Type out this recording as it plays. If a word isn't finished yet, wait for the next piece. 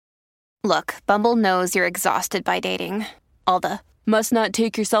Look, Bumble knows you're exhausted by dating. All the, must not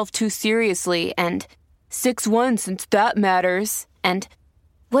take yourself too seriously, and 6'1" since that matters. And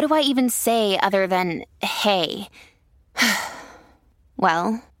what do I even say other than, hey?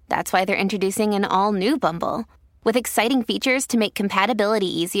 Well, that's why they're introducing an all-new Bumble, with exciting features to make compatibility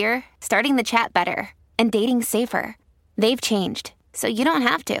easier, starting the chat better, and dating safer. They've changed, so you don't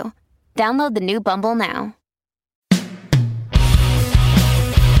have to. Download the new Bumble now.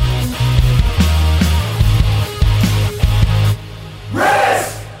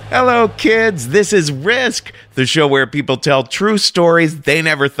 Hello, kids. This is Risk, the show where people tell true stories they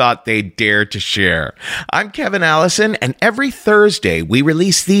never thought they'd dare to share. I'm Kevin Allison, and every Thursday we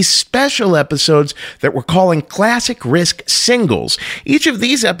release these special episodes that we're calling Classic Risk Singles. Each of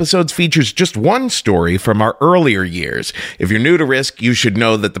these episodes features just one story from our earlier years. If you're new to Risk, you should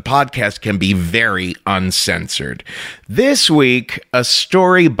know that the podcast can be very uncensored. This week, a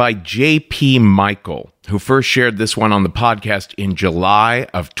story by J.P. Michael, who first shared this one on the podcast in July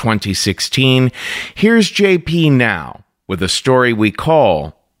of 2016. Here's JP now with a story we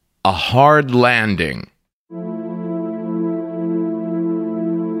call A Hard Landing.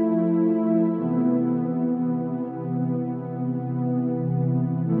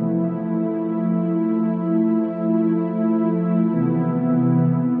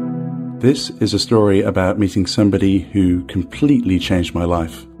 This is a story about meeting somebody who completely changed my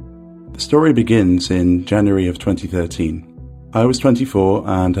life. The story begins in January of 2013. I was 24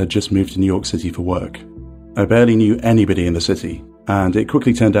 and had just moved to New York City for work. I barely knew anybody in the city, and it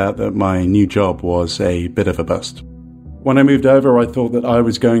quickly turned out that my new job was a bit of a bust. When I moved over, I thought that I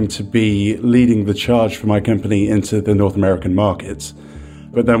was going to be leading the charge for my company into the North American markets.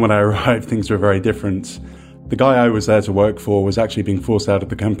 But then when I arrived, things were very different. The guy I was there to work for was actually being forced out of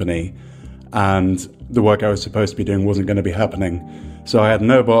the company, and the work I was supposed to be doing wasn't going to be happening. So I had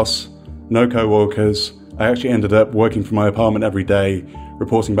no boss, no co-workers. I actually ended up working from my apartment every day,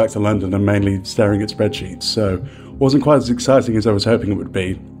 reporting back to London and mainly staring at spreadsheets. So it wasn't quite as exciting as I was hoping it would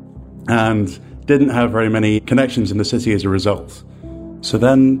be, and didn't have very many connections in the city as a result. So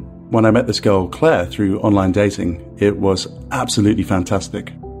then when I met this girl, Claire, through online dating, it was absolutely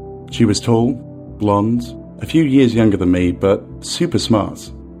fantastic. She was tall, blonde, a few years younger than me, but super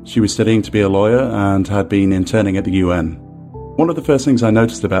smart. She was studying to be a lawyer and had been interning at the UN. One of the first things I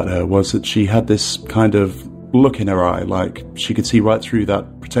noticed about her was that she had this kind of look in her eye, like she could see right through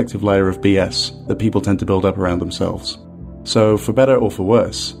that protective layer of BS that people tend to build up around themselves. So for better or for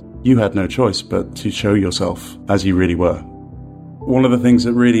worse, you had no choice but to show yourself as you really were. One of the things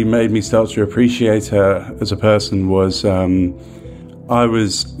that really made me start to appreciate her as a person was I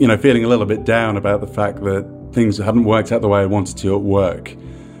was, feeling a little bit down about the fact that things hadn't worked out the way I wanted to at work.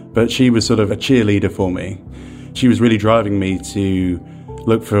 But she was sort of a cheerleader for me. She was really driving me to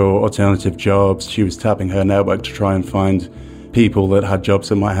look for alternative jobs. She was tapping her network to try and find people that had jobs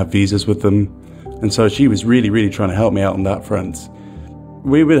that might have visas with them. And so she was really, really trying to help me out on that front.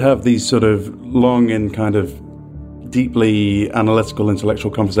 We would have these sort of long and kind of deeply analytical,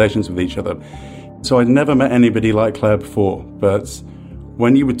 intellectual conversations with each other. So I'd never met anybody like Claire before, but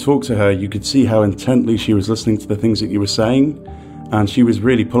when you would talk to her, you could see how intently she was listening to the things that you were saying, and she was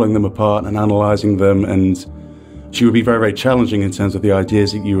really pulling them apart and analysing them, and she would be very, very challenging in terms of the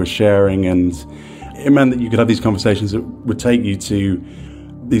ideas that you were sharing, and it meant that you could have these conversations that would take you to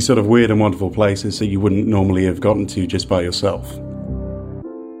these sort of weird and wonderful places that you wouldn't normally have gotten to just by yourself.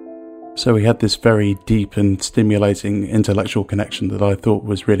 So we had this very deep and stimulating intellectual connection that I thought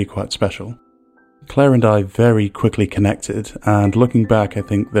was really quite special. Claire and I very quickly connected, and looking back, I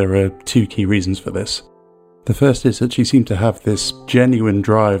think there are two key reasons for this. The first is that she seemed to have this genuine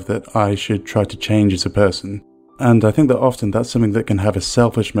drive that I should try to change as a person. And I think that often that's something that can have a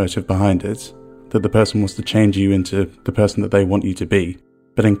selfish motive behind it, that the person wants to change you into the person that they want you to be.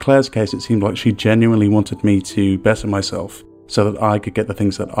 But in Claire's case, it seemed like she genuinely wanted me to better myself so that I could get the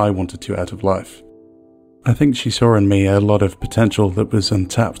things that I wanted to out of life. I think she saw in me a lot of potential that was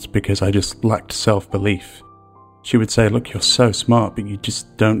untapped because I just lacked self-belief. She would say, "Look, you're so smart, but you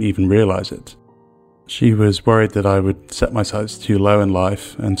just don't even realise it." She was worried that I would set my sights too low in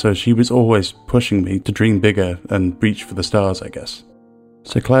life, and so she was always pushing me to dream bigger and reach for the stars, I guess.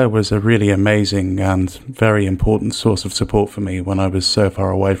 So Claire was a really amazing and very important source of support for me when I was so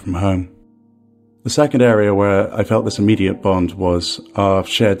far away from home. The second area where I felt this immediate bond was our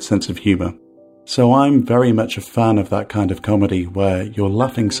shared sense of humour. So I'm very much a fan of that kind of comedy where you're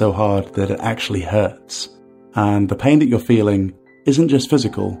laughing so hard that it actually hurts. And the pain that you're feeling isn't just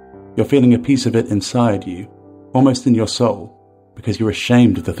physical. You're feeling a piece of it inside you, almost in your soul, because you're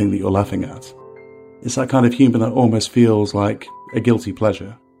ashamed of the thing that you're laughing at. It's that kind of humour that almost feels like a guilty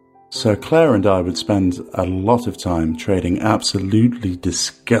pleasure. So Claire and I would spend a lot of time trading absolutely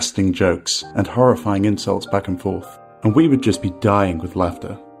disgusting jokes and horrifying insults back and forth, and we would just be dying with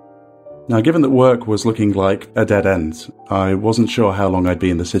laughter. Now, given that work was looking like a dead end, I wasn't sure how long I'd be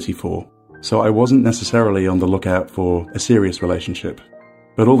in the city for, so I wasn't necessarily on the lookout for a serious relationship.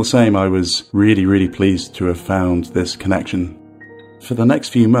 But all the same, I was really pleased to have found this connection. For the next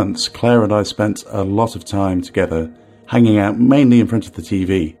few months, Claire and I spent a lot of time together, hanging out mainly in front of the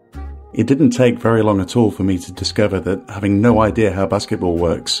TV. It didn't take very long at all for me to discover that having no idea how basketball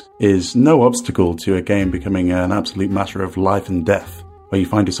works is no obstacle to a game becoming an absolute matter of life and death, where you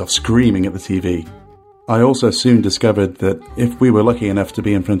find yourself screaming at the TV. I also soon discovered that if we were lucky enough to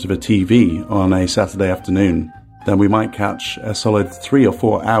be in front of a TV on a Saturday afternoon, then we might catch a solid 3 or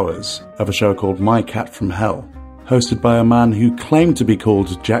 4 hours of a show called My Cat from Hell, hosted by a man who claimed to be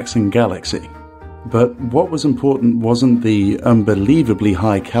called Jackson Galaxy. But what was important wasn't the unbelievably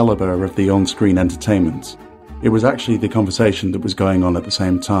high caliber of the on-screen entertainment. It was actually the conversation that was going on at the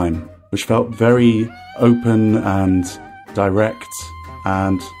same time, which felt very open and direct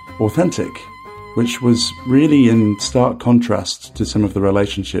and authentic, which was really in stark contrast to some of the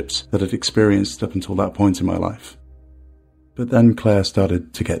relationships that I'd experienced up until that point in my life. But then Claire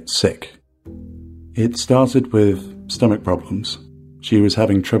started to get sick. It started with stomach problems. She was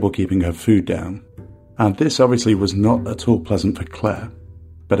having trouble keeping her food down. And this obviously was not at all pleasant for Claire,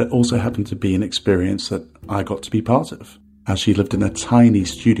 but it also happened to be an experience that I got to be part of, as she lived in a tiny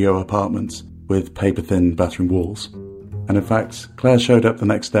studio apartment with paper-thin bathroom walls. And in fact, Claire showed up the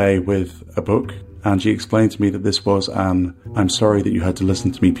next day with a book, and she explained to me that this was an "I'm sorry that you had to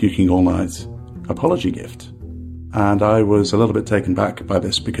listen to me puking all night" apology gift. And I was a little bit taken back by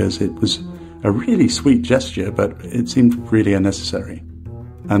this because it was a really sweet gesture, but it seemed really unnecessary.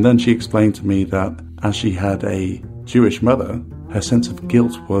 And then she explained to me that as she had a Jewish mother, her sense of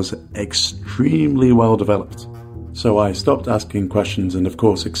guilt was extremely well developed. So I stopped asking questions and of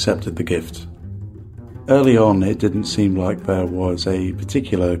course accepted the gift. Early on, it didn't seem like there was a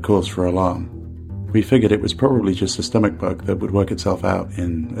particular cause for alarm. We figured it was probably just a stomach bug that would work itself out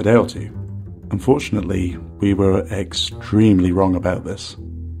in a day or two. Unfortunately, we were extremely wrong about this.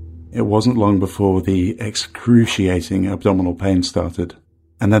 It wasn't long before the excruciating abdominal pain started,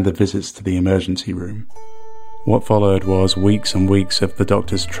 and then the visits to the emergency room. What followed was weeks and weeks of the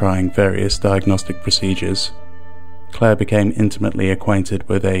doctors trying various diagnostic procedures. Claire became intimately acquainted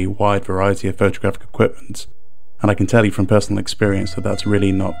with a wide variety of photographic equipment, and I can tell you from personal experience that that's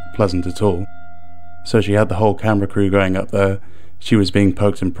really not pleasant at all. So she had the whole camera crew going up there, she was being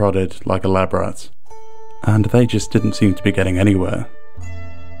poked and prodded like a lab rat, and they just didn't seem to be getting anywhere.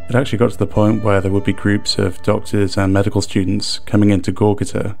 It actually got to the point where there would be groups of doctors and medical students coming in to gawk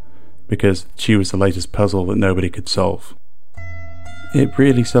at her because she was the latest puzzle that nobody could solve. It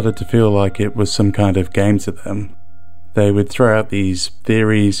really started to feel like it was some kind of game to them. They would throw out these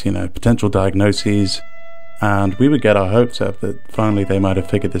theories, potential diagnoses, and we would get our hopes up that finally they might have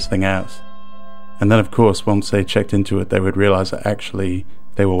figured this thing out. And then of course, once they checked into it, they would realise that actually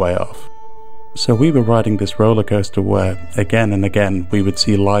they were way off. So we were riding this roller coaster where, again and again, we would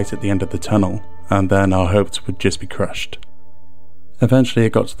see light at the end of the tunnel, and then our hopes would just be crushed. Eventually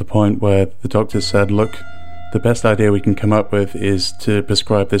it got to the point where the doctors said, look, the best idea we can come up with is to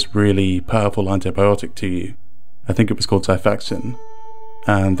prescribe this really powerful antibiotic to you. I think it was called Xifaxan.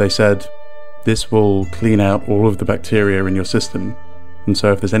 And they said, this will clean out all of the bacteria in your system, and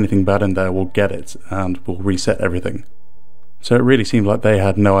so if there's anything bad in there, we'll get it, and we'll reset everything. So it really seemed like they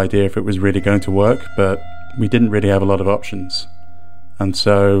had no idea if it was really going to work, but we didn't really have a lot of options. And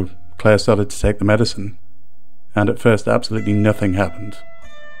so Claire started to take the medicine, and at first absolutely nothing happened.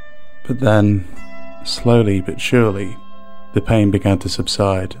 But then, slowly but surely, the pain began to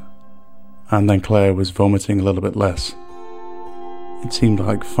subside, and then Claire was vomiting a little bit less. It seemed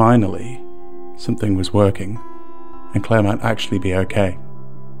like finally something was working, and Claire might actually be okay.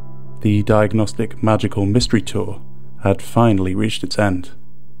 The diagnostic magical mystery tour had finally reached its end.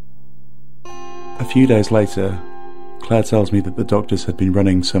 A few days later, Claire tells me that the doctors had been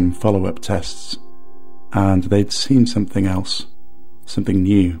running some follow-up tests, and they'd seen something else, something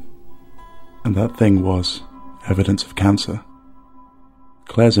new, and that thing was evidence of cancer.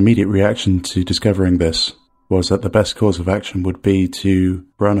 Claire's immediate reaction to discovering this was that the best course of action would be to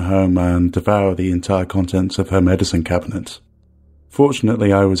run home and devour the entire contents of her medicine cabinet.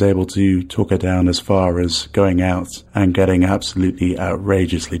 Fortunately, I was able to talk her down as far as going out and getting absolutely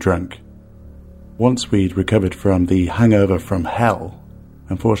outrageously drunk. Once we'd recovered from the hangover from hell,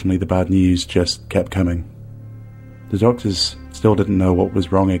 unfortunately the bad news just kept coming. The doctors still didn't know what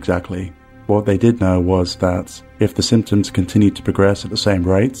was wrong exactly. What they did know was that if the symptoms continued to progress at the same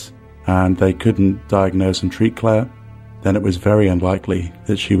rate, and they couldn't diagnose and treat Claire, then it was very unlikely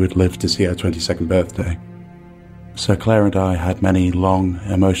that she would live to see her 22nd birthday. So Claire and I had many long,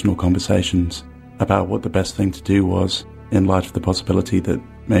 emotional conversations about what the best thing to do was in light of the possibility that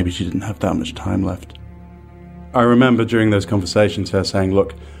maybe she didn't have that much time left. I remember during those conversations her saying,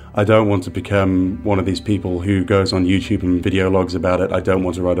 look, I don't want to become one of these people who goes on YouTube and video logs about it. I don't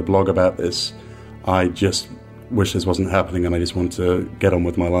want to write a blog about this. I just wish this wasn't happening and I just want to get on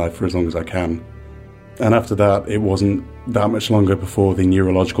with my life for as long as I can. And after that, it wasn't that much longer before the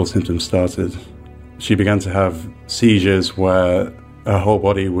neurological symptoms started. She began to have seizures where her whole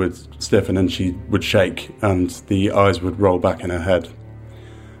body would stiffen and she would shake and the eyes would roll back in her head.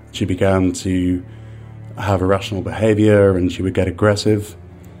 She began to have irrational behavior and she would get aggressive.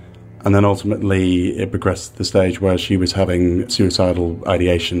 And then ultimately it progressed to the stage where she was having suicidal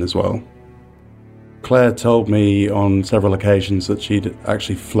ideation as well. Claire told me on several occasions that she'd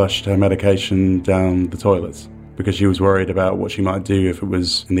actually flushed her medication down the toilet because she was worried about what she might do if it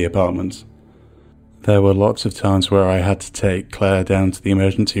was in the apartment. There were lots of times where I had to take Claire down to the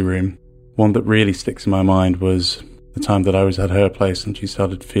emergency room. One that really sticks in my mind was the time that I was at her place and she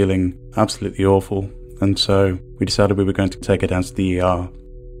started feeling absolutely awful. And so we decided we were going to take her down to the ER.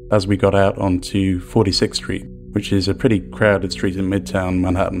 As we got out onto 46th Street, which is a pretty crowded street in Midtown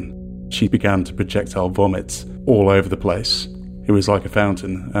Manhattan, she began to projectile vomit all over the place. It was like a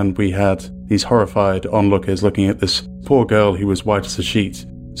fountain, and we had these horrified onlookers looking at this poor girl who was white as a sheet,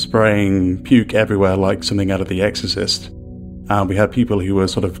 spraying puke everywhere like something out of The Exorcist. And we had people who were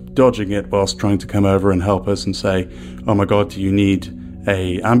sort of dodging it whilst trying to come over and help us and say, oh my God, do you need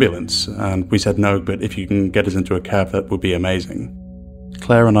an ambulance? And we said no, but if you can get us into a cab, that would be amazing.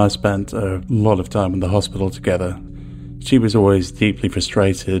 Claire and I spent a lot of time in the hospital together. She was always deeply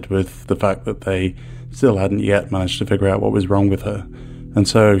frustrated with the fact that they still hadn't yet managed to figure out what was wrong with her. And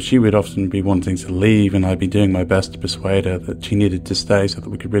so she would often be wanting to leave, and I'd be doing my best to persuade her that she needed to stay so that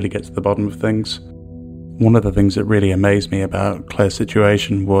we could really get to the bottom of things. One of the things that really amazed me about Claire's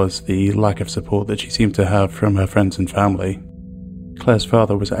situation was the lack of support that she seemed to have from her friends and family. Claire's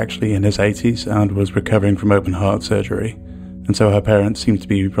father was actually in his 80s and was recovering from open heart surgery, and so her parents seemed to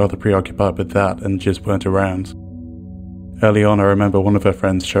be rather preoccupied with that and just weren't around. Early on, I remember one of her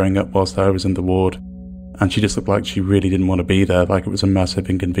friends showing up whilst I was in the ward, and she just looked like she really didn't want to be there, like it was a massive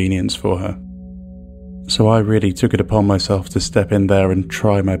inconvenience for her. So I really took it upon myself to step in there and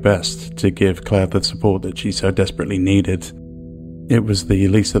try my best to give Claire the support that she so desperately needed. It was the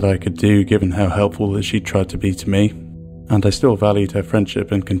least that I could do given how helpful that she tried to be to me, and I still valued her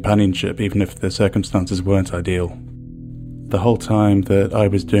friendship and companionship even if the circumstances weren't ideal. The whole time that I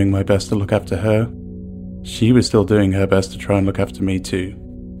was doing my best to look after her, she was still doing her best to try and look after me too,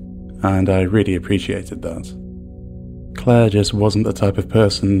 and I really appreciated that. Claire just wasn't the type of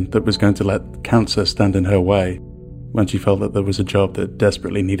person that was going to let cancer stand in her way when she felt that there was a job that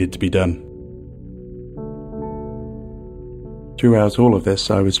desperately needed to be done. Throughout all of this,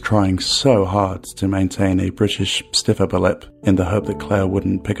 I was trying so hard to maintain a British stiff upper lip in the hope that Claire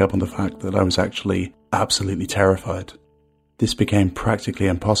wouldn't pick up on the fact that I was actually absolutely terrified. This became practically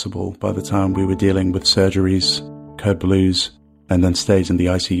impossible by the time we were dealing with surgeries, code blues, and then stays in the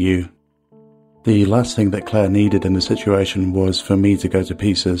ICU. The last thing that Claire needed in the situation was for me to go to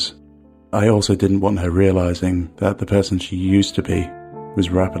pieces. I also didn't want her realizing that the person she used to be was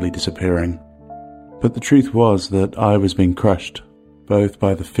rapidly disappearing. But the truth was that I was being crushed, both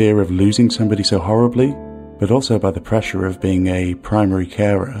by the fear of losing somebody so horribly, but also by the pressure of being a primary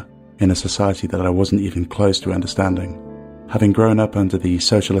carer in a society that I wasn't even close to understanding. Having grown up under the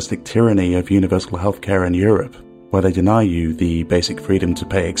socialistic tyranny of universal healthcare in Europe, where they deny you the basic freedom to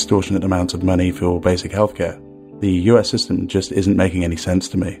pay extortionate amounts of money for basic healthcare, the US system just isn't making any sense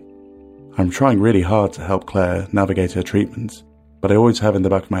to me. I'm trying really hard to help Claire navigate her treatment, but I always have in the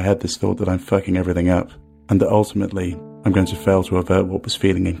back of my head this thought that I'm fucking everything up, and that ultimately I'm going to fail to avert what was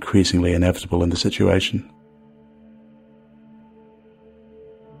feeling increasingly inevitable in the situation.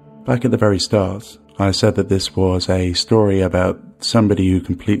 Back at the very start, I said that this was a story about somebody who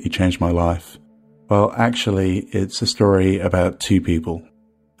completely changed my life. Well, actually, it's a story about two people,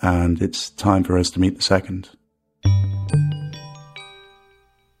 and it's time for us to meet the second.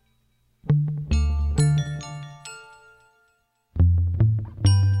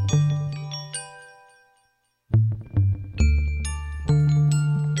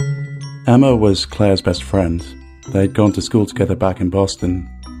 Emma was Claire's best friend. They'd gone to school together back in Boston.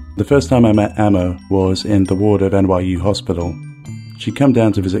 The first time I met Emma was in the ward of NYU Hospital. She'd come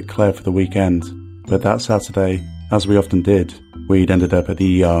down to visit Claire for the weekend, but that Saturday, as we often did, we'd ended up at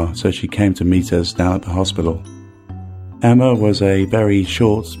the ER, so she came to meet us down at the hospital. Emma was a very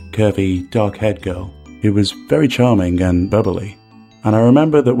short, curvy, dark-haired girl who was very charming and bubbly. And I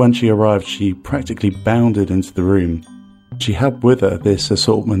remember that when she arrived, she practically bounded into the room. She had with her this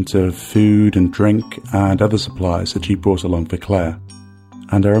assortment of food and drink and other supplies that she brought along for Claire.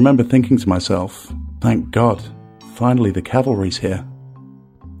 And I remember thinking to myself, thank God, finally the cavalry's here.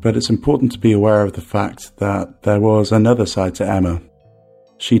 But it's important to be aware of the fact that there was another side to Emma.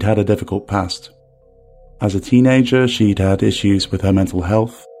 She'd had a difficult past. As a teenager, she'd had issues with her mental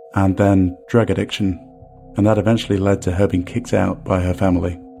health and then drug addiction, and that eventually led to her being kicked out by her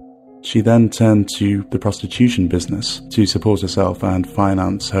family. She then turned to the prostitution business to support herself and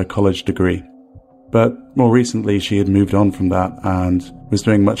finance her college degree. But more recently, she had moved on from that and was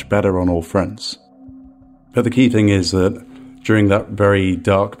doing much better on all fronts. But the key thing is that during that very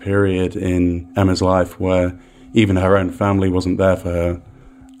dark period in Emma's life where even her own family wasn't there for her,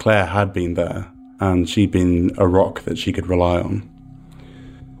 Claire had been there, and she'd been a rock that she could rely on.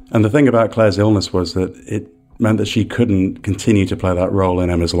 And the thing about Claire's illness was that it meant that she couldn't continue to play that role in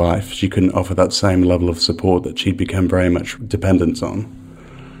Emma's life. She couldn't offer that same level of support that she'd become very much dependent on.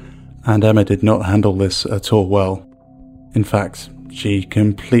 And Emma did not handle this at all well. In fact, she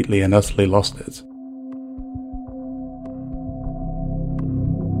completely and utterly lost it.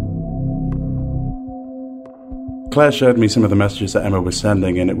 Claire showed me some of the messages that Emma was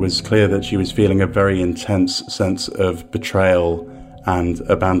sending, and it was clear that she was feeling a very intense sense of betrayal and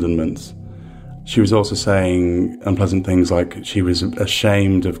abandonment. She was also saying unpleasant things like she was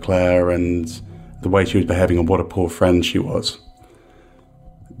ashamed of Claire and the way she was behaving and what a poor friend she was.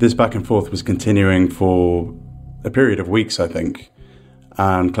 This back and forth was continuing for a period of weeks, I think,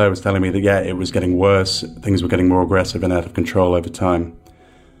 and Claire was telling me that, yeah, it was getting worse, things were getting more aggressive and out of control over time.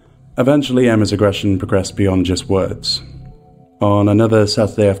 Eventually, Emma's aggression progressed beyond just words. On another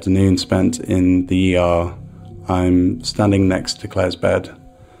Saturday afternoon spent in the ER, I'm standing next to Claire's bed,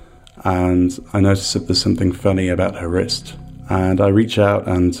 and I notice that there's something funny about her wrist. And I reach out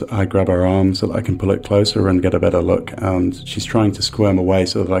and I grab her arm so that I can pull it closer and get a better look, and she's trying to squirm away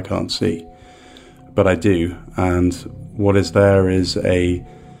so that I can't see. But I do, and what is there is a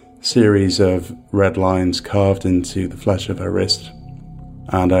series of red lines carved into the flesh of her wrist.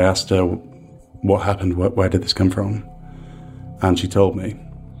 And I asked her what happened, where did this come from? And she told me.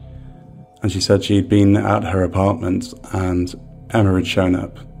 And she said she'd been at her apartment and Emma had shown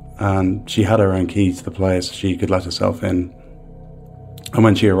up. And she had her own key to the place so she could let herself in. And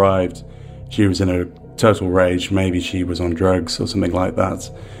when she arrived, she was in a total rage. Maybe she was on drugs or something like that.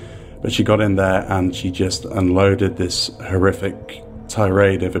 But she got in there and she just unloaded this horrific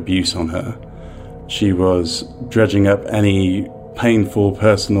tirade of abuse on her. She was dredging up any painful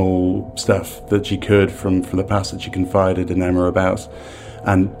personal stuff that she could from the past that she confided in Emma about,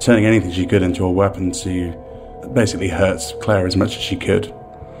 and turning anything she could into a weapon to basically hurt Claire as much as she could.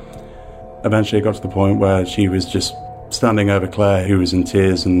 Eventually it got to the point where she was just standing over Claire, who was in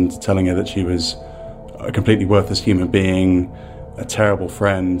tears, and telling her that she was a completely worthless human being, a terrible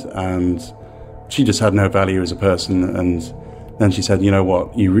friend, and she just had no value as a person. And then she said, you know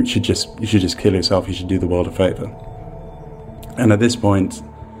what, you should just kill yourself, you should do the world a favour. And at this point,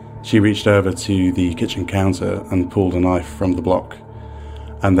 she reached over to the kitchen counter and pulled a knife from the block.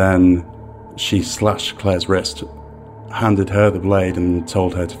 And then she slashed Claire's wrist, handed her the blade and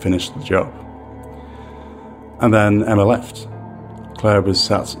told her to finish the job. And then Emma left. Claire was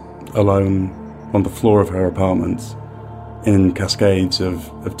sat alone on the floor of her apartment in cascades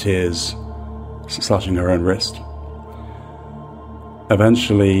of tears, slashing her own wrist.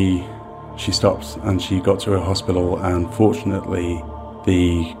 Eventually, she stopped and she got to a hospital, and fortunately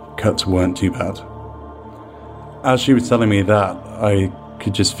the cuts weren't too bad. As she was telling me that, I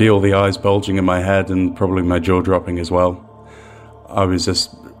could just feel the eyes bulging in my head and probably my jaw dropping as well. I was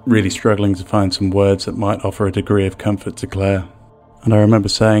just really struggling to find some words that might offer a degree of comfort to Claire. And I remember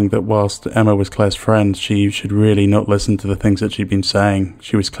saying that whilst Emma was Claire's friend, she should really not listen to the things that she'd been saying.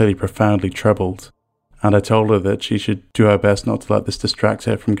 She was clearly profoundly troubled. And I told her that she should do her best not to let this distract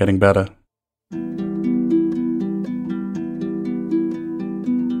her from getting better.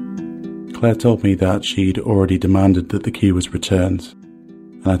 Claire told me that she'd already demanded that the key was returned,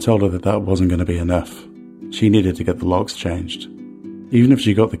 and I told her that that wasn't going to be enough. She needed to get the locks changed. Even if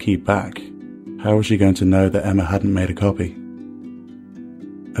she got the key back, how was she going to know that Emma hadn't made a copy?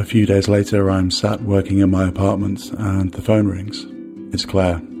 A few days later, I'm sat working in my apartment and the phone rings. It's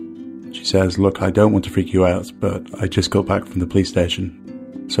Claire. She says, "Look, I don't want to freak you out, but I just got back from the police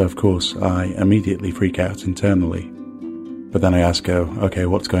station." So of course, I immediately freak out internally. But then I ask her, "Okay,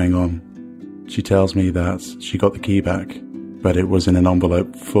 what's going on?" She tells me that she got the key back, but it was in an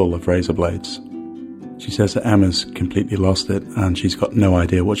envelope full of razor blades. She says that Emma's completely lost it and she's got no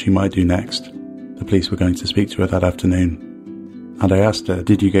idea what she might do next. The police were going to speak to her that afternoon. And I asked her,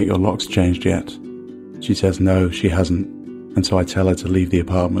 "Did you get your locks changed yet?" She says no, she hasn't. And so I tell her to leave the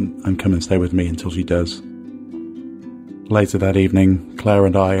apartment and come and stay with me until she does. Later that evening, Claire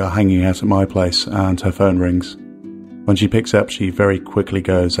and I are hanging out at my place and her phone rings. When she picks up, she very quickly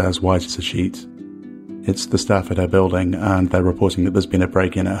goes as white as a sheet. It's the staff at her building and they're reporting that there's been a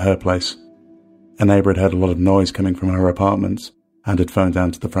break-in at her place. A neighbour had heard a lot of noise coming from her apartment and had phoned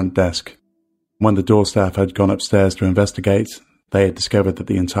down to the front desk. When the door staff had gone upstairs to investigate, they had discovered that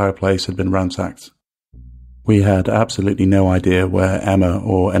the entire place had been ransacked. We had absolutely no idea where Emma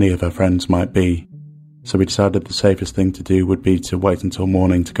or any of her friends might be, so we decided the safest thing to do would be to wait until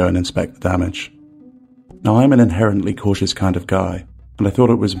morning to go and inspect the damage. Now, I'm an inherently cautious kind of guy, and I thought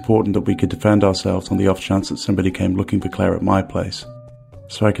it was important that we could defend ourselves on the off chance that somebody came looking for Claire at my place.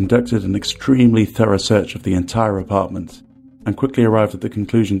 So I conducted an extremely thorough search of the entire apartment, and quickly arrived at the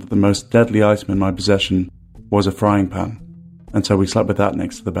conclusion that the most deadly item in my possession was a frying pan, and so we slept with that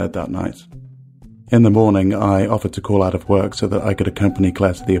next to the bed that night. In the morning, I offered to call out of work so that I could accompany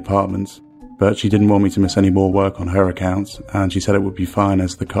Claire to the apartment, but she didn't want me to miss any more work on her account, and she said it would be fine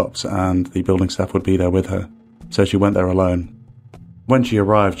as the cops and the building staff would be there with her, so she went there alone. When she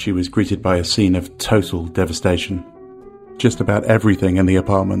arrived, she was greeted by a scene of total devastation. Just about everything in the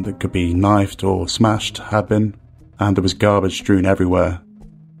apartment that could be knifed or smashed had been, and there was garbage strewn everywhere.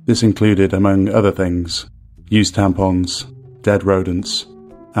 This included, among other things, used tampons, dead rodents,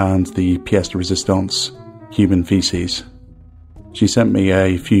 and the pièce de résistance, human feces. She sent me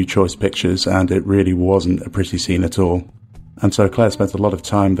a few choice pictures and it really wasn't a pretty scene at all. And so Claire spent a lot of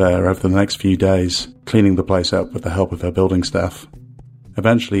time there over the next few days, cleaning the place up with the help of her building staff.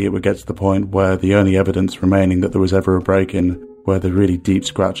 Eventually it would get to the point where the only evidence remaining that there was ever a break-in were the really deep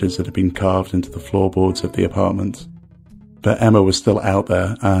scratches that had been carved into the floorboards of the apartment. But Emma was still out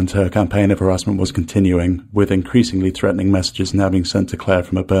there and her campaign of harassment was continuing, with increasingly threatening messages now being sent to Claire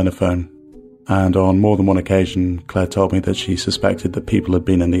from a burner phone. And on more than one occasion, Claire told me that she suspected that people had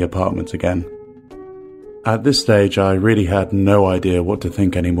been in the apartment again. At this stage, I really had no idea what to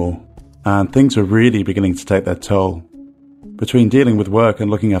think anymore, and things were really beginning to take their toll. Between dealing with work and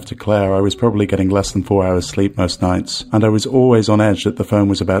looking after Claire, I was probably getting less than 4 hours sleep most nights, and I was always on edge that the phone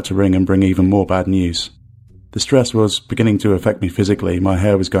was about to ring and bring even more bad news. The stress was beginning to affect me physically, my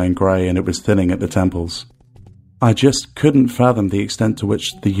hair was going grey and it was thinning at the temples. I just couldn't fathom the extent to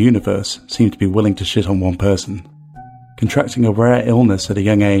which the universe seemed to be willing to shit on one person. Contracting a rare illness at a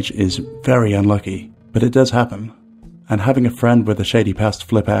young age is very unlucky, but it does happen. And having a friend with a shady past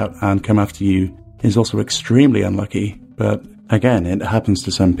flip out and come after you is also extremely unlucky, but again, it happens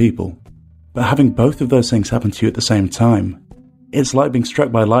to some people. But having both of those things happen to you at the same time, it's like being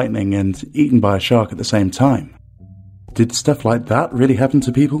struck by lightning and eaten by a shark at the same time. Did stuff like that really happen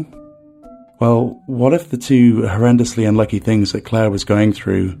to people? Well, what if the two horrendously unlucky things that Claire was going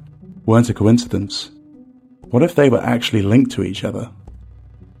through weren't a coincidence? What if they were actually linked to each other?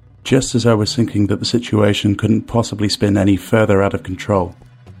 Just as I was thinking that the situation couldn't possibly spin any further out of control,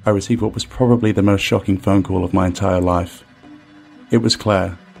 I received what was probably the most shocking phone call of my entire life. It was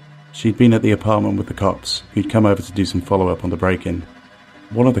Claire. She'd been at the apartment with the cops, who'd come over to do some follow-up on the break-in.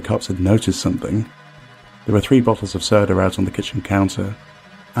 One of the cops had noticed something. There were 3 bottles of soda out on the kitchen counter,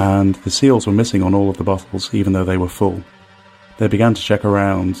 and the seals were missing on all of the bottles, even though they were full. They began to check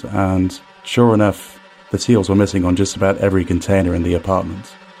around, and sure enough, the seals were missing on just about every container in the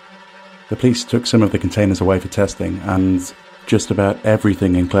apartment. The police took some of the containers away for testing, and just about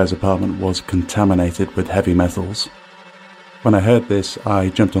everything in Claire's apartment was contaminated with heavy metals. When I heard this, I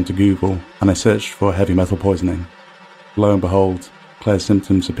jumped onto Google and I searched for heavy metal poisoning. Lo and behold, Claire's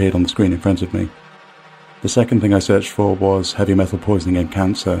symptoms appeared on the screen in front of me. The second thing I searched for was heavy metal poisoning and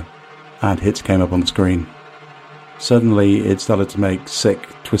cancer, and hits came up on the screen. Suddenly, it started to make sick,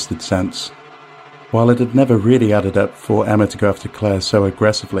 twisted sense. While it had never really added up for Emma to go after Claire so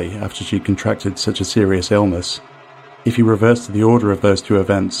aggressively after she'd contracted such a serious illness, if you reverse to the order of those two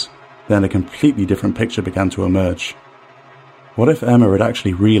events, then a completely different picture began to emerge. What if Emma had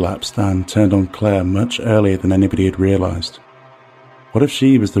actually relapsed and turned on Claire much earlier than anybody had realised? What if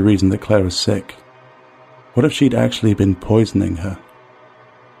she was the reason that Claire was sick? What if she'd actually been poisoning her?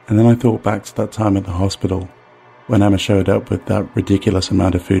 And then I thought back to that time at the hospital, when Emma showed up with that ridiculous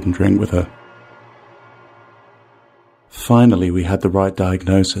amount of food and drink with her. Finally, we had the right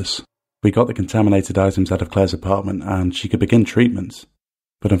diagnosis. We got the contaminated items out of Claire's apartment and she could begin treatment.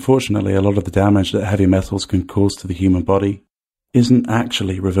 But unfortunately, a lot of the damage that heavy metals can cause to the human body isn't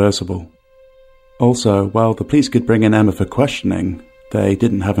actually reversible. Also, while the police could bring in Emma for questioning, they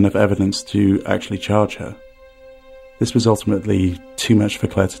didn't have enough evidence to actually charge her. This was ultimately too much for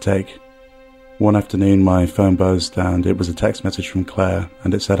Claire to take. One afternoon my phone buzzed and it was a text message from Claire,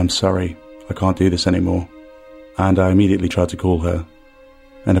 and it said, "I'm sorry, I can't do this anymore." And I immediately tried to call her,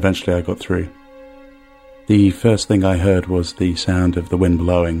 and eventually I got through. The first thing I heard was the sound of the wind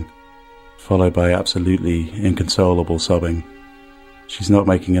blowing, followed by absolutely inconsolable sobbing. She's not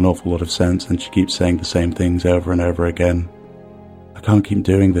making an awful lot of sense, and she keeps saying the same things over and over again. "I can't keep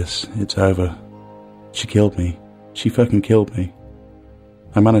doing this, it's over. She killed me. She fucking killed me."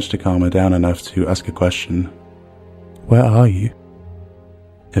 I managed to calm her down enough to ask a question. "Where are you?"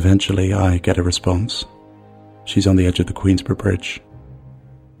 Eventually I get a response. She's on the edge of the Queensborough Bridge.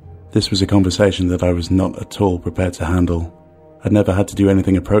 This was a conversation that I was not at all prepared to handle. I'd never had to do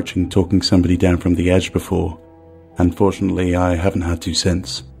anything approaching talking somebody down from the edge before, and fortunately I haven't had to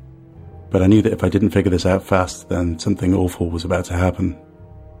since. But I knew that if I didn't figure this out fast, then something awful was about to happen.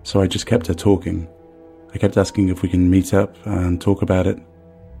 So I just kept her talking. I kept asking if we can meet up and talk about it.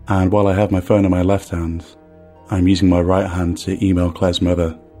 And while I have my phone in my left hand, I'm using my right hand to email Claire's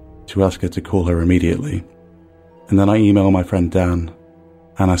mother to ask her to call her immediately. And then I email my friend Dan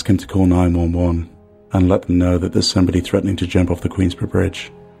and ask him to call 911 and let them know that there's somebody threatening to jump off the Queensborough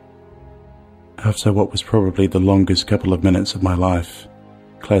Bridge. After what was probably the longest couple of minutes of my life,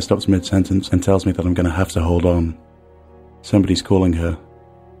 Claire stops mid-sentence and tells me that I'm going to have to hold on. Somebody's calling her.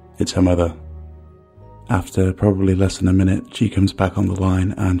 It's her mother. After probably less than a minute, she comes back on the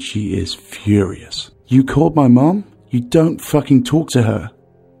line and she is furious. "You called my mom? You don't fucking talk to her."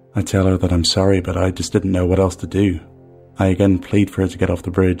 I tell her that I'm sorry, but I just didn't know what else to do. I again plead for her to get off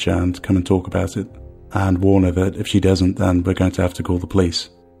the bridge and come and talk about it, and warn her that if she doesn't, then we're going to have to call the police.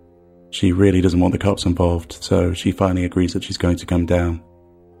 She really doesn't want the cops involved, so she finally agrees that she's going to come down.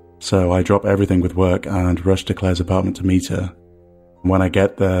 So I drop everything with work and rush to Claire's apartment to meet her. When I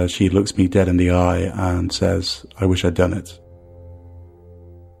get there, she looks me dead in the eye and says, "I wish I'd done it."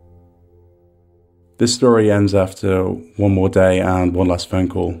 This story ends after one more day and one last phone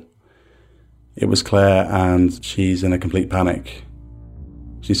call. It was Claire, and she's in a complete panic.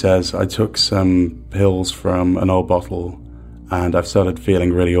 She says, "I took some pills from an old bottle and I've started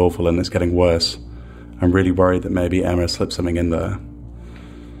feeling really awful and it's getting worse. I'm really worried that maybe Emma slipped something in there."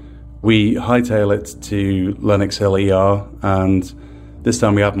 We hightail it to Lenox Hill ER, and this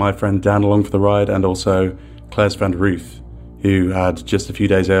time we have my friend Dan along for the ride, and also Claire's friend Ruth, who had just a few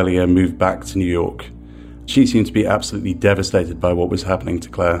days earlier moved back to New York. She seemed to be absolutely devastated by what was happening to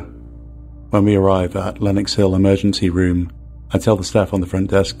Claire. When we arrive at Lenox Hill emergency room, I tell the staff on the front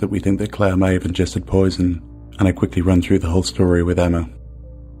desk that we think that Claire may have ingested poison, and I quickly run through the whole story with Emma.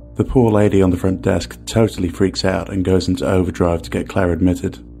 The poor lady on the front desk totally freaks out and goes into overdrive to get Claire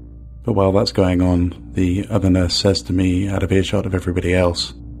admitted. But while that's going on, the other nurse says to me, out of earshot of everybody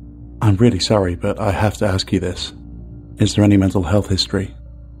else, "I'm really sorry, but I have to ask you this. Is there any mental health history?"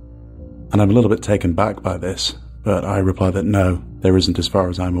 And I'm a little bit taken back by this, but I reply that no, there isn't as far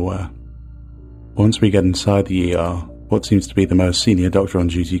as I'm aware. Once we get inside the ER, what seems to be the most senior doctor on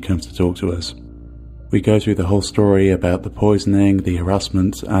duty comes to talk to us. We go through the whole story about the poisoning, the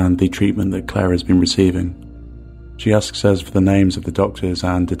harassment, and the treatment that Claire has been receiving. She asks us for the names of the doctors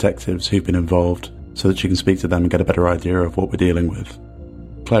and detectives who've been involved so that she can speak to them and get a better idea of what we're dealing with.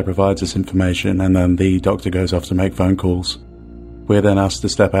 Claire provides us information, and then the doctor goes off to make phone calls. We're then asked to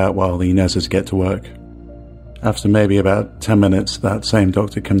step out while the nurses get to work. After maybe about 10 minutes, that same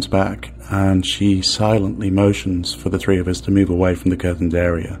doctor comes back and she silently motions for the three of us to move away from the curtained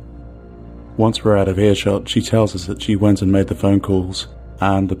area. Once we're out of earshot, she tells us that she went and made the phone calls,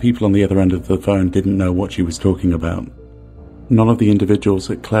 and the people on the other end of the phone didn't know what she was talking about. None of the individuals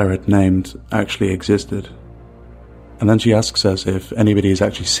that Claire had named actually existed. And then she asks us if anybody has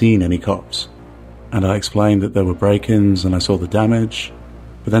actually seen any cops. And I explained that there were break-ins and I saw the damage.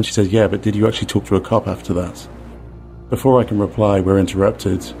 But then she says, "Yeah, but did you actually talk to a cop after that?" Before I can reply, we're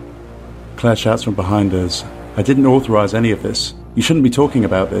interrupted. Claire shouts from behind us, "I didn't authorize any of this. You shouldn't be talking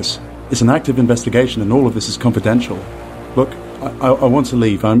about this. It's an active investigation and all of this is confidential. Look, I want to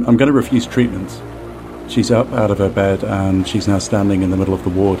leave. I'm going to refuse treatment." She's up out of her bed and she's now standing in the middle of the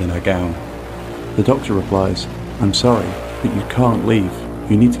ward in her gown. The doctor replies, "I'm sorry, but you can't leave.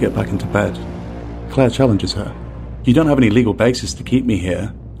 You need to get back into bed." Claire challenges her. "You don't have any legal basis to keep me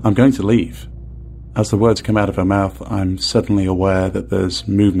here. I'm going to leave." As the words come out of her mouth, I'm suddenly aware that there's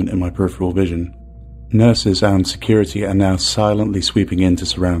movement in my peripheral vision. Nurses and security are now silently sweeping in to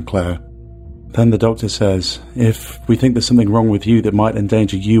surround Claire. Then the doctor says, "If we think there's something wrong with you that might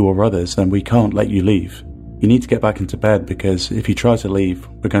endanger you or others, then we can't let you leave. You need to get back into bed, because if you try to leave,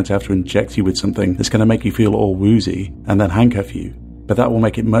 we're going to have to inject you with something that's going to make you feel all woozy and then handcuff you. but that will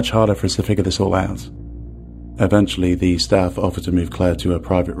make it much harder for us to figure this all out. Eventually, the staff offer to move Claire to a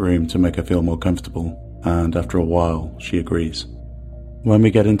private room to make her feel more comfortable, and after a while, she agrees. When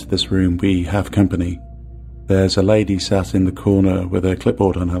we get into this room, we have company. There's a lady sat in the corner with a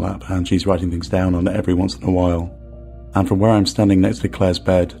clipboard on her lap, and she's writing things down on it every once in a while. And from where I'm standing next to Claire's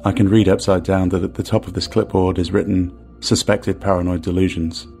bed, I can read upside down that at the top of this clipboard is written, "Suspected paranoid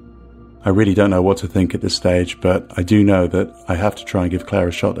delusions." I really don't know what to think at this stage, but I do know that I have to try and give Claire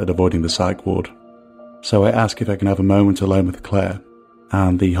a shot at avoiding the psych ward. So I ask if I can have a moment alone with Claire,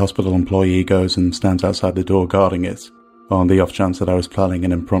 and the hospital employee goes and stands outside the door guarding it, on the off chance that I was planning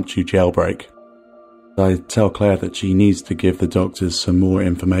an impromptu jailbreak. I tell Claire that she needs to give the doctors some more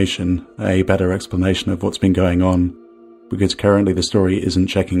information, a better explanation of what's been going on, because currently the story isn't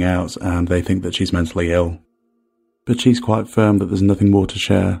checking out and they think that she's mentally ill. But she's quite firm that there's nothing more to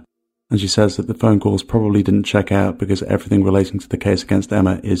share, and she says that the phone calls probably didn't check out because everything relating to the case against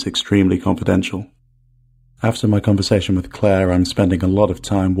Emma is extremely confidential. After my conversation with Claire, I'm spending a lot of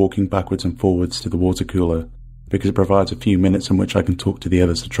time walking backwards and forwards to the water cooler, because it provides a few minutes in which I can talk to the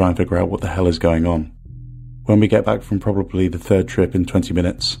others to try and figure out what the hell is going on. When we get back from probably the third trip in 20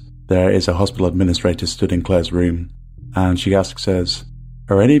 minutes, there is a hospital administrator stood in Claire's room, and she asks us,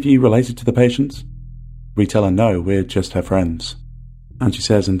 "Are any of you related to the patient?" We tell her no, we're just her friends. And she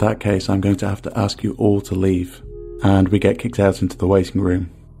says, "In that case, I'm going to have to ask you all to leave," and we get kicked out into the waiting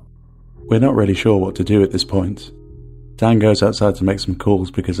room. We're not really sure what to do at this point. Dan goes outside to make some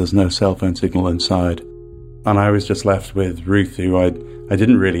calls because there's no cell phone signal inside, and I was just left with Ruth, who I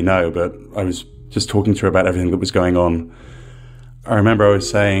didn't really know, but I was just talking to her about everything that was going on. I remember I was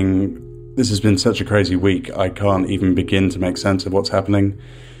saying, this has been such a crazy week, I can't even begin to make sense of what's happening.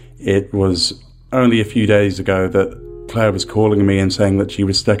 It was only a few days ago that Claire was calling me and saying that she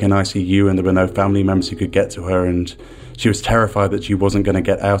was stuck in ICU and there were no family members who could get to her, and she was terrified that she wasn't going to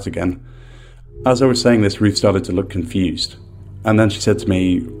get out again. As I was saying this, Ruth started to look confused. And then she said to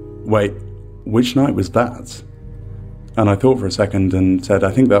me, "Wait, which night was that?" And I thought for a second and said,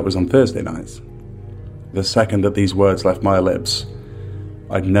 "I think that was on Thursday night." The second that these words left my lips,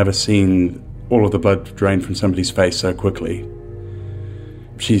 I'd never seen all of the blood drain from somebody's face so quickly.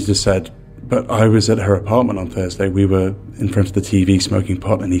 She just said, "But I was at her apartment on Thursday. We were in front of the TV smoking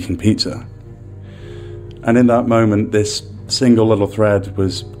pot and eating pizza." And in that moment, this single little thread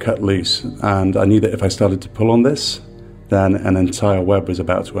was cut loose, and I knew that if I started to pull on this, then an entire web was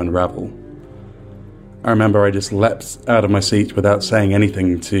about to unravel. I remember I just leapt out of my seat without saying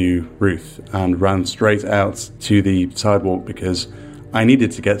anything to Ruth and ran straight out to the sidewalk because I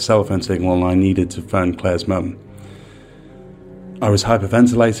needed to get cell phone signal and I needed to phone Claire's mum. I was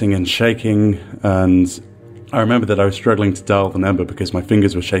hyperventilating and shaking, and I remember that I was struggling to dial the number because my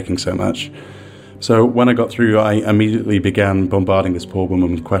fingers were shaking so much. So when I got through, I immediately began bombarding this poor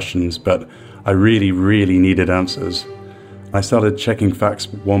woman with questions, but I really, really needed answers. I started checking facts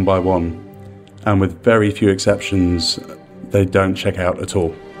one by one, and with very few exceptions, they don't check out at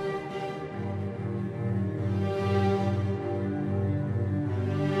all.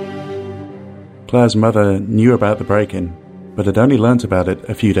 Claire's mother knew about the break-in, but had only learnt about it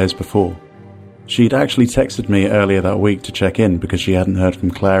a few days before. She'd actually texted me earlier that week to check in because she hadn't heard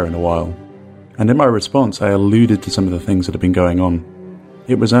from Claire in a while. And in my response, I alluded to some of the things that had been going on.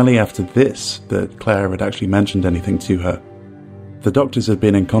 It was only after this that Claire had actually mentioned anything to her. The doctors had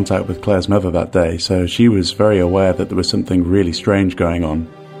been in contact with Claire's mother that day, so she was very aware that there was something really strange going on.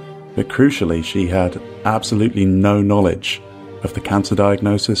 But crucially, she had absolutely no knowledge of the cancer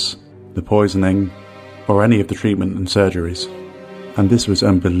diagnosis, the poisoning, or any of the treatment and surgeries. And this was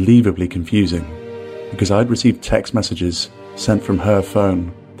unbelievably confusing, because I'd received text messages sent from her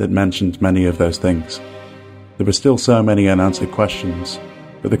phone that mentioned many of those things. There were still so many unanswered questions,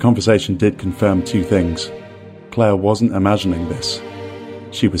 but the conversation did confirm two things. Claire wasn't imagining this.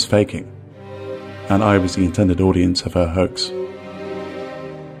 She was faking. And I was the intended audience of her hoax.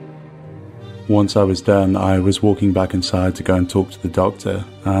 Once I was done, I was walking back inside to go and talk to the doctor,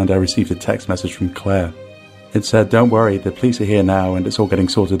 and I received a text message from Claire. It said, "Don't worry, the police are here now and it's all getting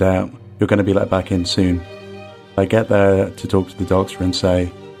sorted out. You're going to be let back in soon." I get there to talk to the doctor and say,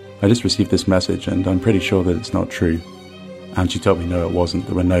 "I just received this message and I'm pretty sure that it's not true." And she told me no, it wasn't.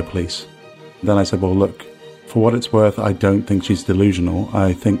 There were no police. Then I said, "Well, look, for what it's worth, I don't think she's delusional.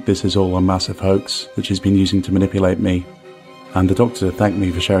 I think this is all a massive hoax that she's been using to manipulate me." And the doctor thanked me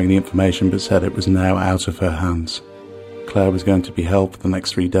for sharing the information but said it was now out of her hands. Claire was going to be held for the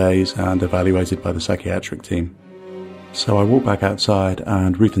next 3 days and evaluated by the psychiatric team. So I walked back outside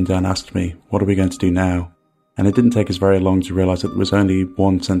and Ruth and Dan asked me, "What are we going to do now?" And it didn't take us very long to realise that there was only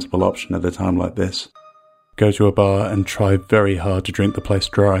one sensible option at a time like this. go to a bar and try very hard to drink the place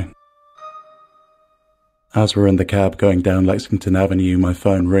dry. As we're in the cab going down Lexington Avenue, my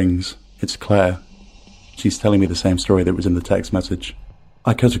phone rings. It's Claire. She's telling me the same story that was in the text message.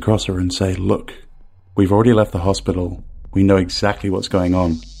 I cut across her and say, "Look, we've already left the hospital. We know exactly what's going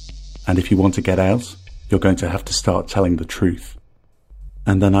on. And if you want to get out, you're going to have to start telling the truth."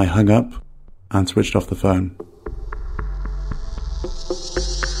 And then I hung up and switched off the phone.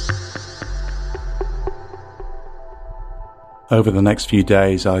 Over the next few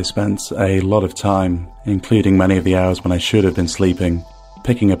days, I spent a lot of time, including many of the hours when I should have been sleeping,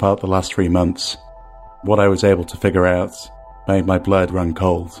 picking apart the last 3 months. What I was able to figure out made my blood run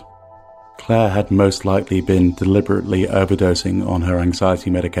cold. Claire had most likely been deliberately overdosing on her anxiety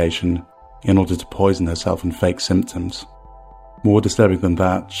medication in order to poison herself and fake symptoms. More disturbing than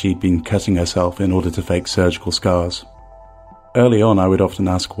that, she'd been cutting herself in order to fake surgical scars. Early on, I would often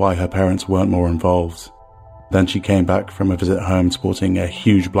ask why her parents weren't more involved. Then she came back from a visit home sporting a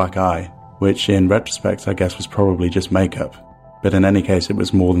huge black eye, which in retrospect I guess was probably just makeup. But in any case, it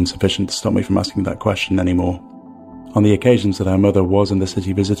was more than sufficient to stop me from asking that question anymore. On the occasions that her mother was in the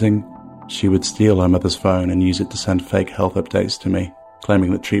city visiting, she would steal her mother's phone and use it to send fake health updates to me,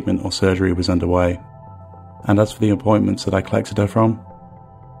 claiming that treatment or surgery was underway. And as for the appointments that I collected her from,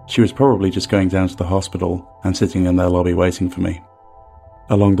 she was probably just going down to the hospital and sitting in their lobby waiting for me.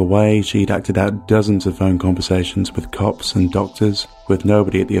 Along the way, she'd acted out dozens of phone conversations with cops and doctors, with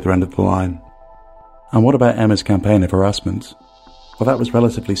nobody at the other end of the line. And what about Emma's campaign of harassment? Well, that was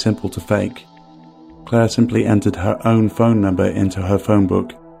relatively simple to fake. Claire simply entered her own phone number into her phone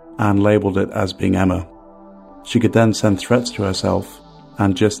book and labelled it as being Emma. She could then send threats to herself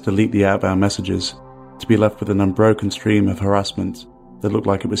and just delete the outbound messages to be left with an unbroken stream of harassment that looked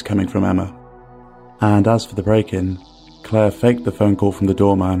like it was coming from Emma. And as for the break-in, Claire faked the phone call from the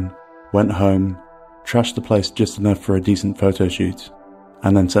doorman, went home, trashed the place just enough for a decent photo shoot,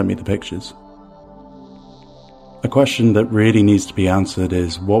 and then sent me the pictures. A question that really needs to be answered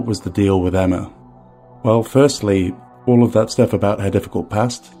is, what was the deal with Emma? Well, firstly, all of that stuff about her difficult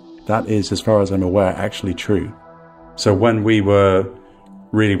past, that is, as far as I'm aware, actually true. So when we were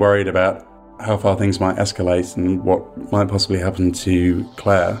really worried about how far things might escalate and what might possibly happen to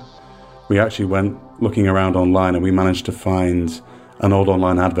Claire, we actually went looking around online and we managed to find an old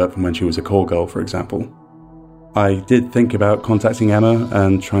online advert from when she was a call girl, for example. I did think about contacting Emma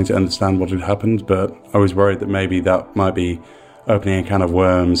and trying to understand what had happened, but I was worried that maybe that might be opening a can of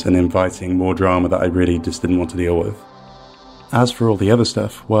worms and inviting more drama that I really just didn't want to deal with. As for all the other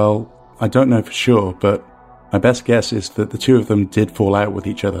stuff, well, I don't know for sure, but my best guess is that the two of them did fall out with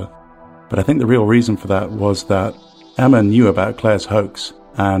each other. But I think the real reason for that was that Emma knew about Claire's hoax,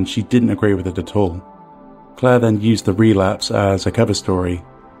 and she didn't agree with it at all. Claire then used the relapse as a cover story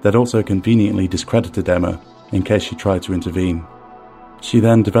that also conveniently discredited Emma in case she tried to intervene. She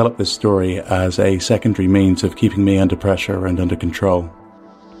then developed this story as a secondary means of keeping me under pressure and under control.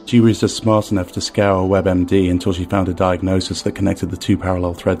 She was just smart enough to scour WebMD until she found a diagnosis that connected the two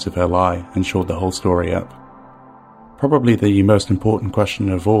parallel threads of her lie and shored the whole story up. Probably the most important question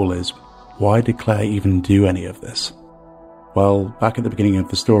of all is, why did Claire even do any of this? Well, back at the beginning of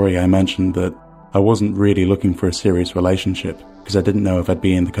the story I mentioned that I wasn't really looking for a serious relationship because I didn't know if I'd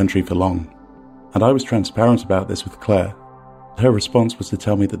be in the country for long. And I was transparent about this with Claire. Her response was to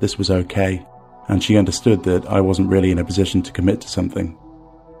tell me that this was okay, and she understood that I wasn't really in a position to commit to something.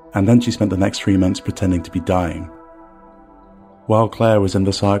 And then she spent the next 3 months pretending to be dying. While Claire was in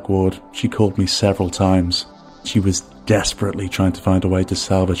the psych ward, she called me several times. She was desperately trying to find a way to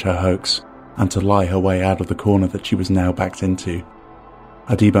salvage her hoax and to lie her way out of the corner that she was now backed into.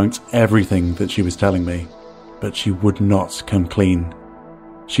 I debunked everything that she was telling me, but she would not come clean.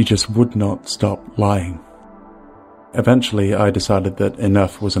 She just would not stop lying. Eventually, I decided that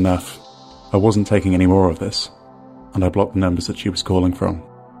enough was enough. I wasn't taking any more of this, and I blocked the numbers that she was calling from.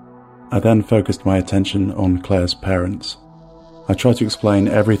 I then focused my attention on Claire's parents. I tried to explain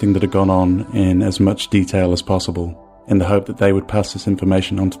everything that had gone on in as much detail as possible, in the hope that they would pass this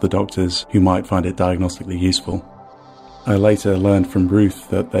information on to the doctors who might find it diagnostically useful. I later learned from Ruth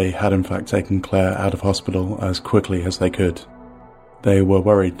that they had in fact taken Claire out of hospital as quickly as they could. They were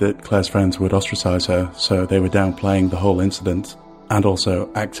worried that Claire's friends would ostracize her, so they were downplaying the whole incident and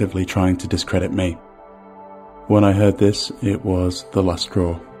also actively trying to discredit me. When I heard this, it was the last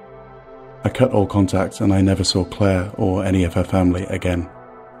straw. I cut all contact and I never saw Claire or any of her family again.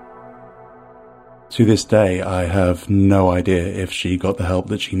 To this day, I have no idea if she got the help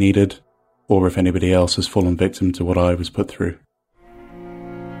that she needed, or if anybody else has fallen victim to what I was put through.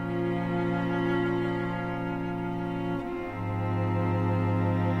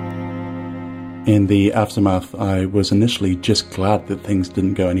 In the aftermath, I was initially just glad that things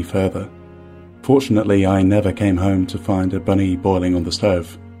didn't go any further. Fortunately, I never came home to find a bunny boiling on the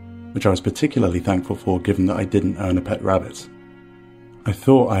stove, which I was particularly thankful for given that I didn't own a pet rabbit. I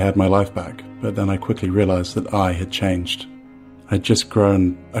thought I had my life back, but then I quickly realized that I had changed. I'd just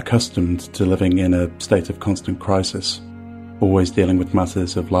grown accustomed to living in a state of constant crisis, always dealing with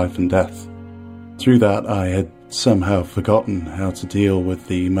matters of life and death. Through that, I had somehow forgotten how to deal with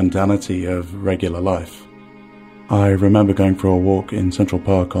the mundanity of regular life. I remember going for a walk in Central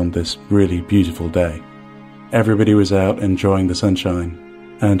Park on this really beautiful day. Everybody was out enjoying the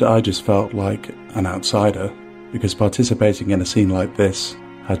sunshine, and I just felt like an outsider because participating in a scene like this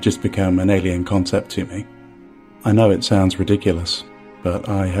had just become an alien concept to me. I know it sounds ridiculous, but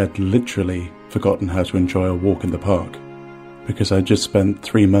I had literally forgotten how to enjoy a walk in the park because I just spent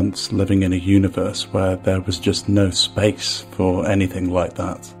 3 months living in a universe where there was just no space for anything like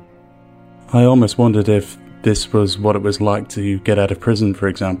that. I almost wondered if this was what it was like to get out of prison, for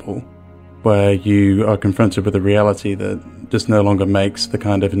example, where you are confronted with a reality that just no longer makes the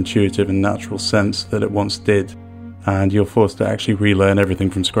kind of intuitive and natural sense that it once did, and you're forced to actually relearn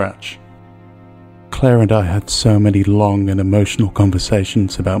everything from scratch. Claire and I had so many long and emotional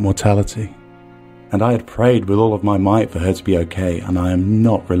conversations about mortality, and I had prayed with all of my might for her to be okay, and I am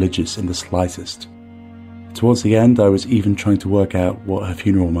not religious in the slightest. Towards the end, I was even trying to work out what her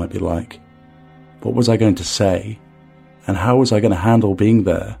funeral might be like. What was I going to say? And how was I going to handle being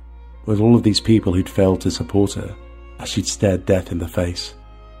there with all of these people who'd failed to support her as she'd stared death in the face?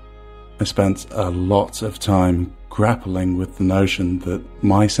 I spent a lot of time grappling with the notion that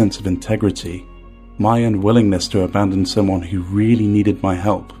my sense of integrity, my unwillingness to abandon someone who really needed my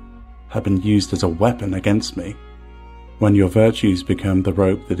help, had been used as a weapon against me. When your virtues become the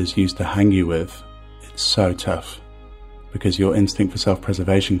rope that is used to hang you with, it's so tough, because your instinct for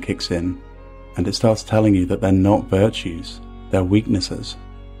self-preservation kicks in, and it starts telling you that they're not virtues, they're weaknesses.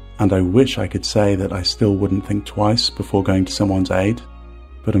 And I wish I could say that I still wouldn't think twice before going to someone's aid,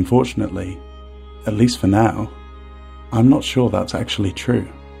 but unfortunately, at least for now, I'm not sure that's actually true.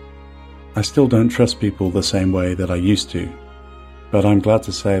 I still don't trust people the same way that I used to, but I'm glad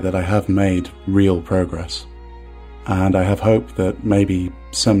to say that I have made real progress, and I have hope that maybe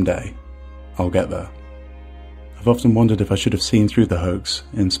someday I'll get there. I've often wondered if I should have seen through the hoax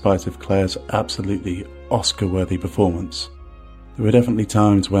in spite of Claire's absolutely Oscar-worthy performance. There were definitely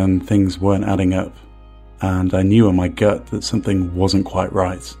times when things weren't adding up, and I knew in my gut that something wasn't quite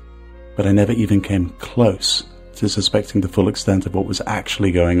right, but I never even came close to suspecting the full extent of what was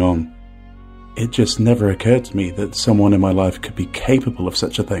actually going on. It just never occurred to me that someone in my life could be capable of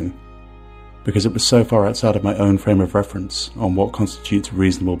such a thing, because it was so far outside of my own frame of reference on what constitutes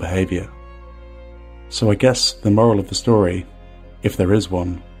reasonable behaviour. So I guess the moral of the story, if there is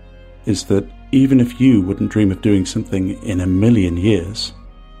one, is that even if you wouldn't dream of doing something in a million years,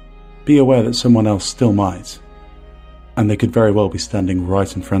 be aware that someone else still might, and they could very well be standing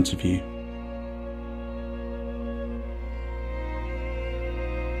right in front of you.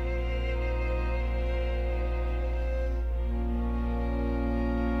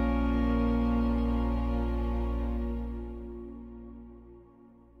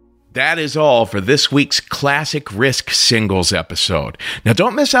 That is all for this week's Classic Risk Singles episode. Now,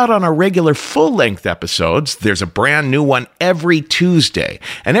 don't miss out on our regular full-length episodes. There's a brand new one every Tuesday.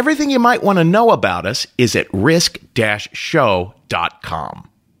 And everything you might want to know about us is at risk-show.com.